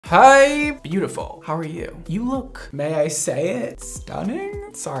Hi, beautiful. How are you? You look, may I say it,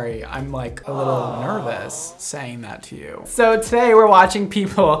 stunning? Sorry, I'm like a little nervous saying that to you. So today we're watching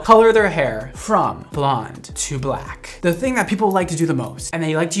people color their hair from blonde to black. The thing that people like to do the most, and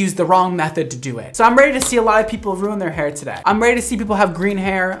they like to use the wrong method to do it. So I'm ready to see a lot of people ruin their hair today. I'm ready to see people have green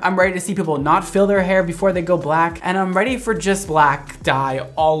hair. I'm ready to see people not fill their hair before they go black. And I'm ready for just black dye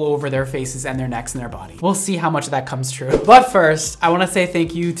all over their faces and their necks and their body. We'll see how much of that comes true. But first, I wanna say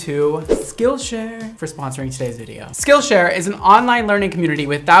thank you to Skillshare for sponsoring today's video. Skillshare is an online learning community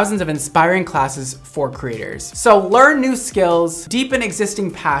with thousands of inspiring classes for creators. So learn new skills, deepen existing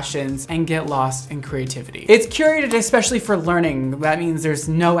passions, and get lost in creativity. It's curated especially for learning. That means there's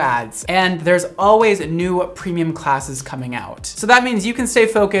no ads, and there's always new premium classes coming out. So that means you can stay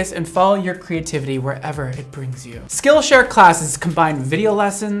focused and follow your creativity wherever it brings you. Skillshare classes combine video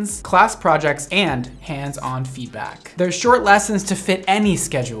lessons, class projects, and hands-on feedback. There's short lessons to fit any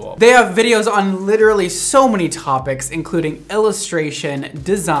schedule. They have videos on literally so many topics, including illustration,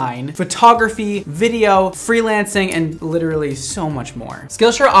 design, photography, video, freelancing, and literally so much more.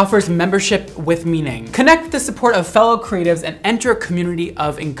 Skillshare offers membership with meaning. Connect with the support of fellow creatives and enter a community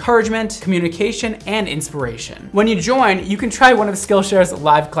of encouragement, communication, and inspiration. When you join, you can try one of Skillshare's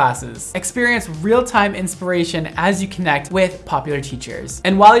live classes. Experience real-time inspiration as you connect with popular teachers.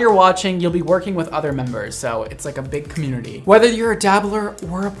 And while you're watching, you'll be working with other members, so it's like a big community. Whether you're a dabbler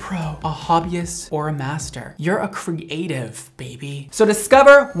or a pro, a hobbyist or a master, you're a creative, baby. So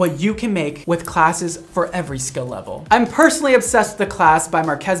discover what you can make with classes for every skill level. I'm personally obsessed with the class by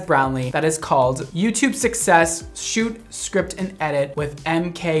Marques Brownlee that is called YouTube Success, Shoot, Script, and Edit with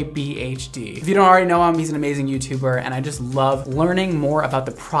MKBHD. If you don't already know him, he's an amazing YouTuber, and I just love learning more about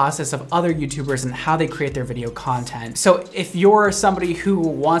the process of other YouTubers and how they create their video content. So if you're somebody who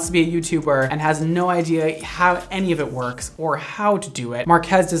wants to be a YouTuber and has no idea how any of it works or how to do it,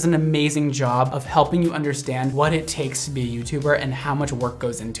 Marques does an amazing job of helping you understand what it takes to be a YouTuber and how much work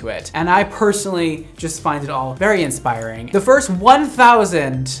goes into it. And I personally just find it all very inspiring. The first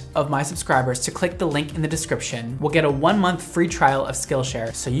 1,000 of my subscribers to click the link in the description will get a 1-month free trial of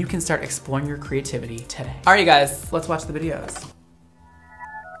Skillshare so you can start exploring your creativity today. All right, you guys, let's watch the videos.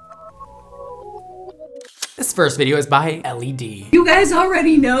 This first video is by LED. You guys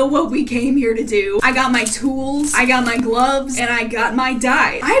already know what we came here to do. I got my tools, I got my gloves, and I got my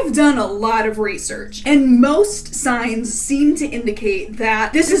dye. I've done a lot of research, and most signs seem to indicate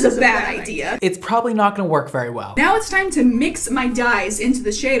that this is a bad idea. It's probably not gonna work very well. Now it's time to mix my dyes into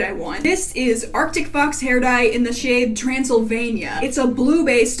the shade I want. This is Arctic Fox hair dye in the shade Transylvania. It's a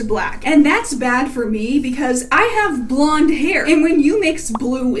blue-based black, and that's bad for me because I have blonde hair, and when you mix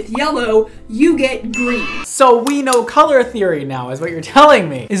blue with yellow, you get green. So we know color theory now is what you're telling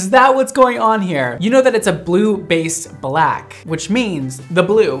me. Is that what's going on here? You know that it's a blue-based black, which means the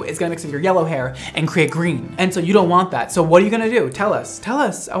blue is gonna mix with your yellow hair and create green. And so you don't want that. So what are you gonna do? Tell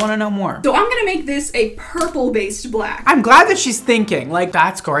us, I wanna know more. So I'm gonna make this a purple-based black. I'm glad that she's thinking, like,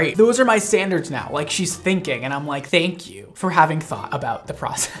 that's great. Those are my standards now. Like, she's thinking, and I'm like, thank you for having thought about the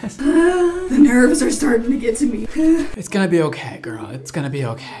process. The nerves are starting to get to me. It's gonna be okay, girl. It's gonna be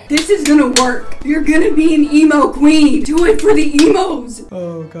okay. This is gonna work. You're gonna be an emo queen. Do it for the emos.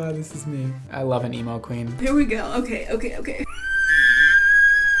 Oh God, this is me. I love an emo queen. Here we go. Okay.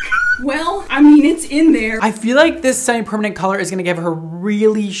 Well, I mean, it's in there. I feel like this semi-permanent color is gonna give her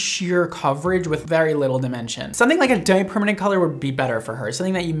really sheer coverage with very little dimension. Something like a demi-permanent color would be better for her.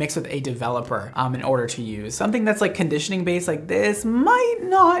 Something that you mix with a developer in order to use. Something that's like conditioning based like this might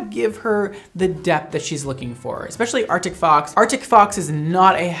not give her the depth that she's looking for, especially Arctic Fox. Arctic Fox is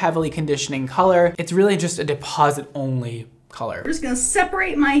not a heavily conditioning color. It's really just a deposit only color. I'm just gonna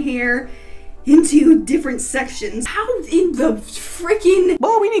separate my hair into different sections. How in the freaking...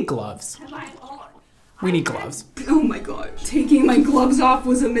 Well, we need gloves. We need gloves. Oh my God. Taking my gloves off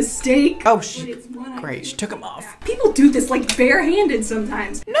was a mistake. Oh, great, she took them off. People do this like barehanded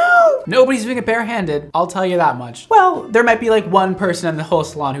sometimes. No! Nobody's doing it barehanded, I'll tell you that much. Well, there might be like one person in the whole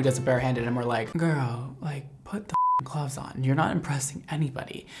salon who does it barehanded and we're like, girl, like, put the gloves on. You're not impressing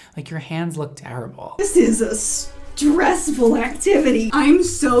anybody. Like, your hands look terrible. This is a stressful activity. I'm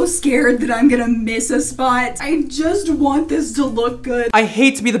so scared that I'm gonna miss a spot. I just want this to look good. I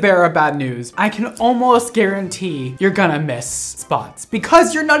hate to be the bearer of bad news. I can almost guarantee you're gonna miss spots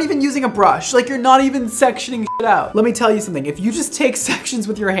because you're not even using a brush. Like, you're not even sectioning shit out. Let me tell you something. If you just take sections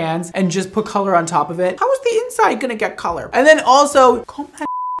with your hands and just put color on top of it, how is the inside gonna get color? And then also comb that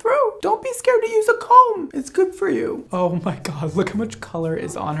through. Don't be scared to use a comb. It's good for you. Oh my God, look how much color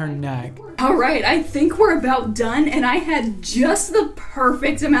is on her neck. All right, I think we're about done, and I had just the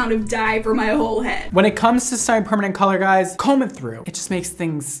perfect amount of dye for my whole head. When it comes to semi-permanent color, guys, comb it through. It just makes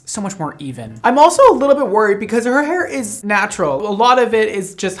things so much more even. I'm also a little bit worried because her hair is natural. A lot of it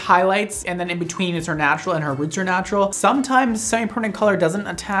is just highlights, and then in between is her natural and her roots are natural. Sometimes semi-permanent color doesn't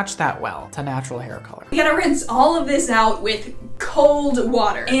attach that well to natural hair color. We gotta rinse all of this out with cold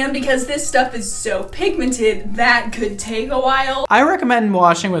water. And because this stuff is so pigmented, that could take a while. I recommend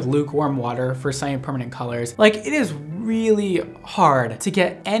washing with lukewarm water for semi-permanent colors. Like, it is really hard to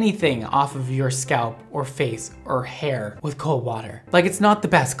get anything off of your scalp or face or hair with cold water. Like, it's not the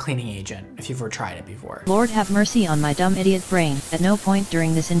best cleaning agent if you've ever tried it before. Lord have mercy on my dumb idiot brain. At no point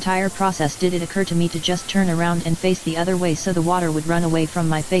during this entire process did it occur to me to just turn around and face the other way so the water would run away from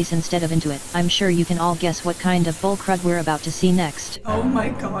my face instead of into it. I'm sure you can all guess what kind of bull crud we're about to see next. Oh my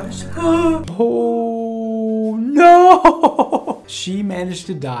gosh. Oh no! She managed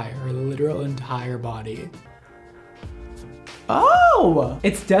to dye her literal entire body. Oh,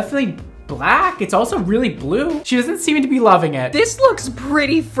 it's definitely black. It's also really blue. She doesn't seem to be loving it. This looks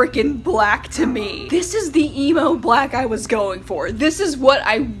pretty freaking black to me. This is the emo black I was going for. This is what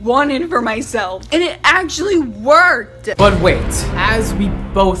I wanted for myself. And it actually worked. But wait, as we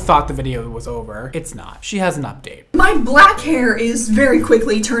both thought the video was over, it's not. She has an update. My black hair is very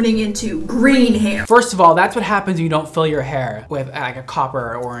quickly turning into green hair. First of all, that's what happens when you don't fill your hair with like a copper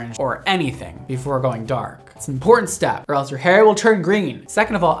or orange or anything before going dark. It's an important step or else your hair will turn green.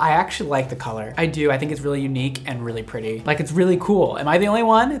 Second of all, I actually like the color. I do, I think it's really unique and really pretty. Like, it's really cool. Am I the only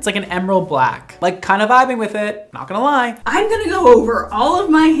one? It's like an emerald black. Like, kind of vibing with it, not gonna lie. I'm gonna go over all of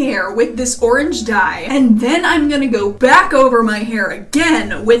my hair with this orange dye, and then I'm gonna go back over my hair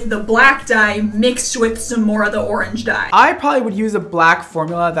again with the black dye mixed with some more of the orange dye. I probably would use a black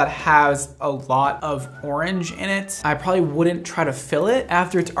formula that has a lot of orange in it. I probably wouldn't try to fill it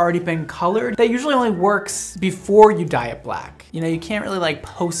after it's already been colored. That usually only works before you dye it black. You know, you can't really like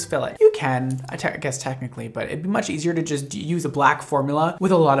post fill it. You can, I guess technically, but it'd be much easier to just use a black formula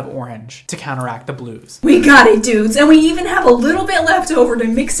with a lot of orange to counteract the blues. We got it, dudes, and we even have a little bit left over to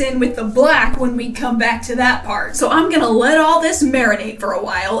mix in with the black when we come back to that part. So I'm gonna let all this marinate for a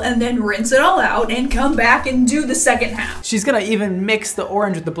while and then rinse it all out and come back and do the second half. She's gonna even mix the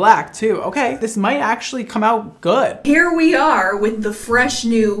orange with the black too. Okay, this might actually come out good. Here we are with the fresh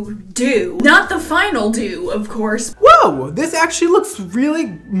new do. Not the final do, of course. Whoa, this actually looks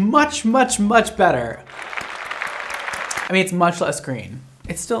really much better. I mean, it's much less green.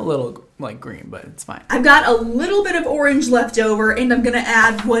 It's still a little like green, but it's fine. I've got a little bit of orange left over, and I'm gonna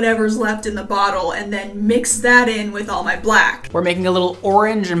add whatever's left in the bottle and then mix that in with all my black. We're making a little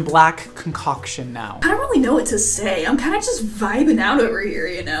orange and black concoction now. I don't really know what to say. I'm kind of just vibing out over here,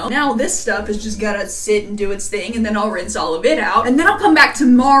 you know? Now this stuff is just gotta sit and do its thing, and then I'll rinse all of it out, and then I'll come back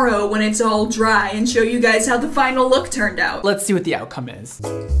tomorrow when it's all dry and show you guys how the final look turned out. Let's see what the outcome is.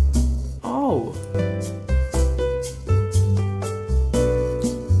 Oh.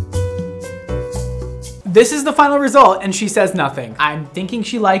 This is the final result, and she says nothing. I'm thinking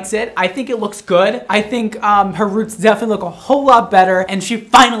she likes it. I think it looks good. I think her roots definitely look a whole lot better, and she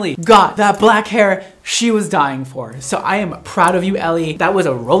finally got that black hair she was dying for. So I am proud of you, Ellie. That was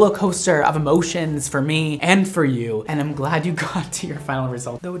a roller coaster of emotions for me and for you, and I'm glad you got to your final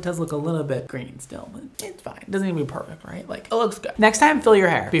result. Though it does look a little bit green still, but it's fine. It doesn't need to be perfect, right? Like, it looks good. Next time, fill your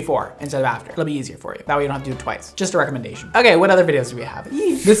hair before instead of after. It'll be easier for you. That way you don't have to do it twice. Just a recommendation. Okay, what other videos do we have?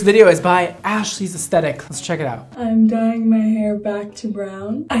 This video is by Ashley's Aesthetic. Let's check it out. I'm dyeing my hair back to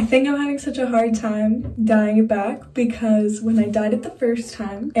brown. I think I'm having such a hard time dyeing it back because when I dyed it the first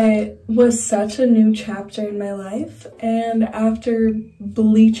time, it was such a new chapter in my life, and after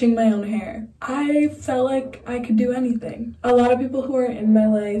bleaching my own hair, I felt like I could do anything. A lot of people who are in my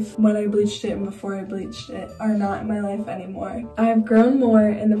life when I bleached it and before I bleached it are not in my life anymore. I've grown more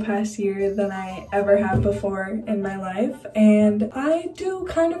in the past year than I ever have before in my life, and I do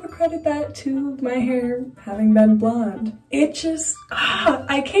kind of accredit that to my hair having been blonde. It just,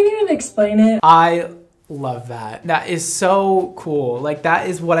 I can't even explain it. I love that. That is so cool. Like, that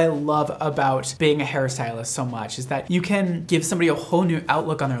is what I love about being a hairstylist so much, is that you can give somebody a whole new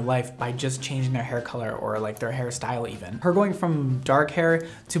outlook on their life by just changing their hair color or like their hairstyle even. Her going from dark hair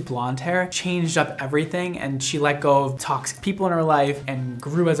to blonde hair changed up everything, and she let go of toxic people in her life and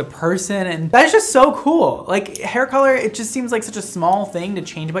grew as a person, and that's just so cool. Like, hair color, it just seems like such a small thing to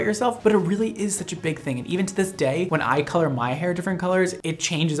change about yourself, but it really is such a big thing. And even to this day, when I color my hair different colors, it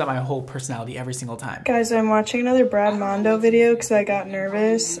changes up my whole personality every single time. Guys, Guys, I'm watching another Brad Mondo video because I got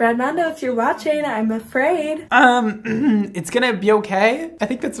nervous. Brad Mondo, if you're watching, I'm afraid. It's gonna be okay. I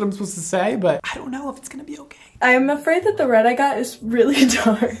think that's what I'm supposed to say, but I don't know if it's gonna be okay. I'm afraid that the red I got is really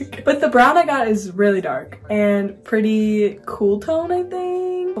dark, but the brown I got is really dark and pretty cool tone, I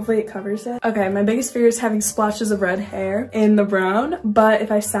think. Hopefully it covers it. Okay, my biggest fear is having splashes of red hair in the brown, but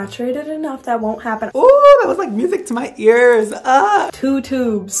if I saturate it enough, that won't happen. Ooh, that was like music to my ears. 2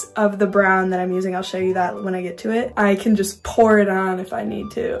 tubes of the brown that I'm using. I'll show you that when I get to it. I can just pour it on if I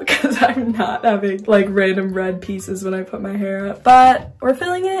need to because I'm not having like random red pieces when I put my hair up. But we're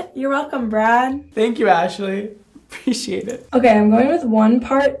filling it. You're welcome, Brad. Thank you, Ashley. Appreciate it. Okay, I'm going with 1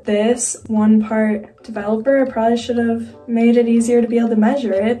 part this, 1 part developer. I probably should have made it easier to be able to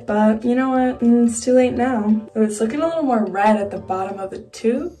measure it, but you know what? It's too late now. It's looking a little more red at the bottom of the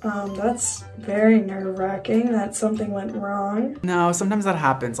tube. That's very nerve-wracking that something went wrong. No, sometimes that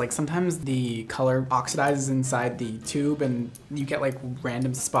happens. Like sometimes the color oxidizes inside the tube and you get like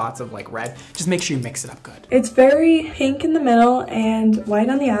random spots of like red. Just make sure you mix it up good. It's very pink in the middle and white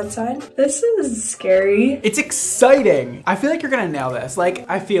on the outside. This is scary. It's exciting. I feel like you're gonna nail this. Like,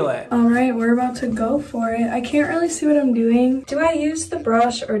 I feel it. All right, we're about to go for it. I can't really see what I'm doing. Do I use the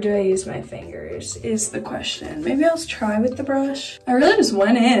brush or do I use my fingers is the question. Maybe I'll try with the brush. I really just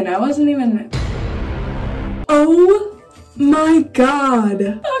went in. I wasn't even... Oh my god.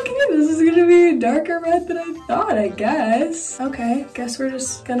 Okay, this is gonna be a darker red than I thought, I guess. Okay, guess we're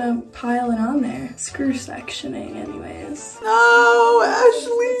just gonna pile it on there. Screw sectioning anyways. No,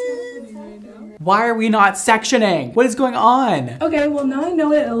 Ashley. Why are we not sectioning? What is going on? Okay, well now I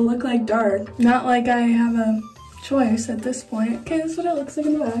know it'll look like dark. Not like I have a choice at this point. Okay, this is what it looks like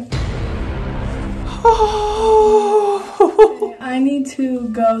in the back. I need to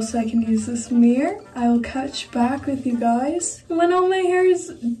go so I can use this mirror. I will catch back with you guys when all my hair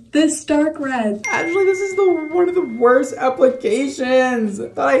is this dark red. Actually, this is one of the worst applications.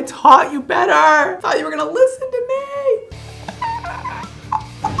 Thought I taught you better. Thought you were gonna listen to me.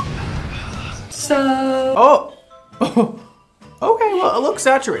 So... Oh. Okay, well, it looks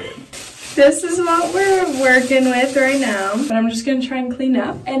saturated. This is what we're working with right now. But I'm just gonna try and clean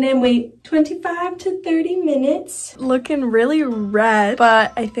up and then wait 25 to 30 minutes. Looking really red,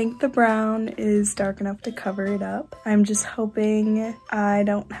 but I think the brown is dark enough to cover it up. I'm just hoping I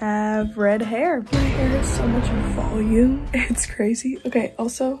don't have red hair. My hair has so much volume. It's crazy. Okay,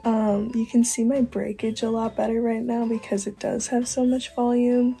 also, you can see my breakage a lot better right now because it does have so much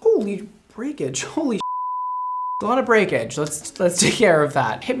volume. Holy breakage, holy a lot of breakage. Let's take care of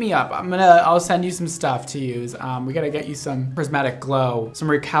that. Hit me up. I'll send you some stuff to use. We gotta get you some prismatic glow, some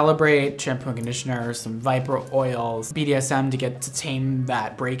recalibrate shampoo and conditioner, some Viper oils, BDSM to tame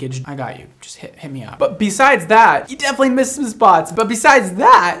that breakage. I got you. Just hit me up. But besides that, you definitely missed some spots. But besides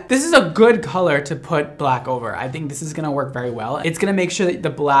that, this is a good color to put black over. I think this is gonna work very well. It's gonna make sure that the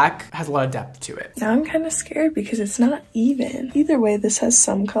black has a lot of depth to it. Now I'm kind of scared because it's not even. Either way, this has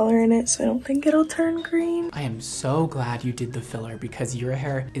some color in it, so I don't think it'll turn green. I am so glad you did the filler because your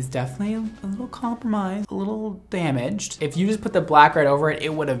hair is definitely a little compromised, a little damaged. If you just put the black right over it,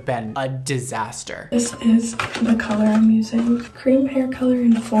 it would have been a disaster. This is the color I'm using. Cream hair color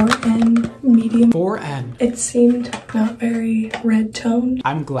in 4N medium. 4N. It seemed not very red toned.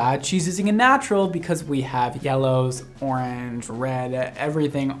 I'm glad she's using a natural because we have yellows, orange, red,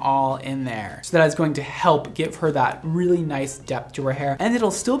 everything all in there. So that is going to help give her that really nice depth to her hair. And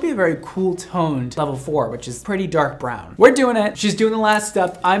it'll still be a very cool toned level 4, which is pretty dark brown. We're doing it. She's doing the last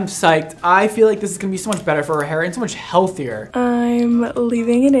step. I'm psyched. I feel like this is gonna be so much better for her hair and so much healthier. I'm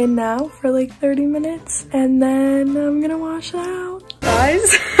leaving it in now for like 30 minutes and then I'm gonna wash it out.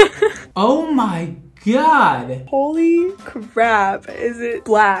 Guys. Oh my God. Holy crap, is it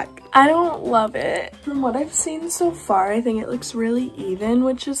black? I don't love it. From what I've seen so far, I think it looks really even,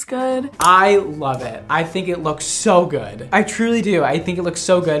 which is good. I love it. I think it looks so good. I truly do. I think it looks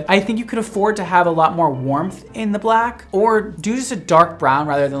so good. I think you could afford to have a lot more warmth in the black or do just a dark brown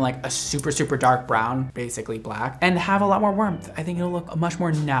rather than like a super, super dark brown, basically black, and have a lot more warmth. I think it'll look much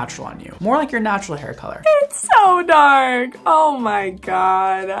more natural on you. More like your natural hair color. It's so dark. Oh my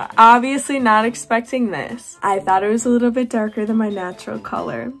God. Obviously not expecting this. I thought it was a little bit darker than my natural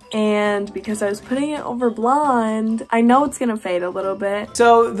color. And because I was putting it over blonde, I know it's gonna fade a little bit.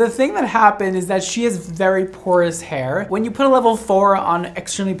 So the thing that happened is that she has very porous hair. When you put a level 4 on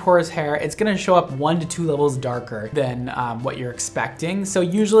extremely porous hair, it's gonna show up 1 to 2 levels darker than what you're expecting. So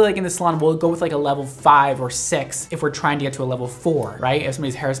usually like in the salon, we'll go with like a level 5 or 6 if we're trying to get to a level 4, right? If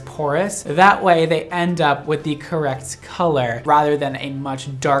somebody's hair is porous, that way they end up with the correct color rather than a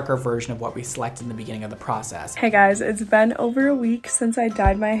much darker version of what we selected in the beginning of the process. Hey guys, it's been over a week since I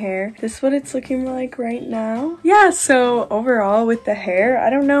dyed my hair. hair. This is what it's looking like right now. Yeah, so overall with the hair, I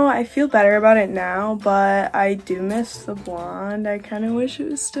don't know, I feel better about it now, but I do miss the blonde. I kind of wish it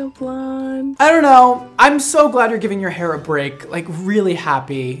was still blonde. I don't know. I'm so glad you're giving your hair a break. Like, really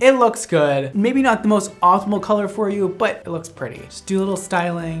happy. It looks good. Maybe not the most optimal color for you, but it looks pretty. Just do a little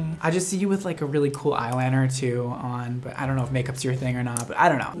styling. I just see you with like a really cool eyeliner too on, but I don't know if makeup's your thing or not, but I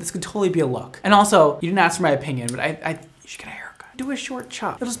don't know. This could totally be a look. And also, you didn't ask for my opinion, but you should get a haircut. Do a short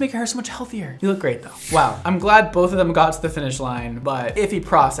chop. It'll just make your hair so much healthier. You look great though. Wow, I'm glad both of them got to the finish line, but iffy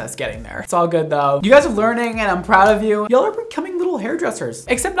process getting there. It's all good though. You guys are learning and I'm proud of you. Y'all are becoming little hairdressers.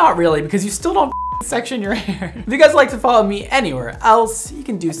 Except not really, because you still don't section your hair. If you guys like to follow me anywhere else, you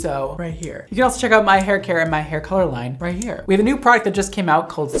can do so right here. You can also check out my hair care and my hair color line right here. We have a new product that just came out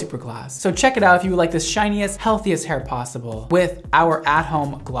called Super Gloss. So check it out if you would like the shiniest, healthiest hair possible with our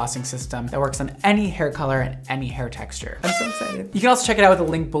at-home glossing system that works on any hair color and any hair texture. I'm so excited. You can also check it out with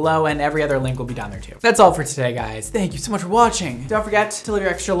the link below, and every other link will be down there too. That's all for today, guys. Thank you so much for watching. Don't forget to live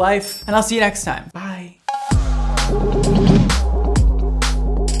your extra life, and I'll see you next time. Bye.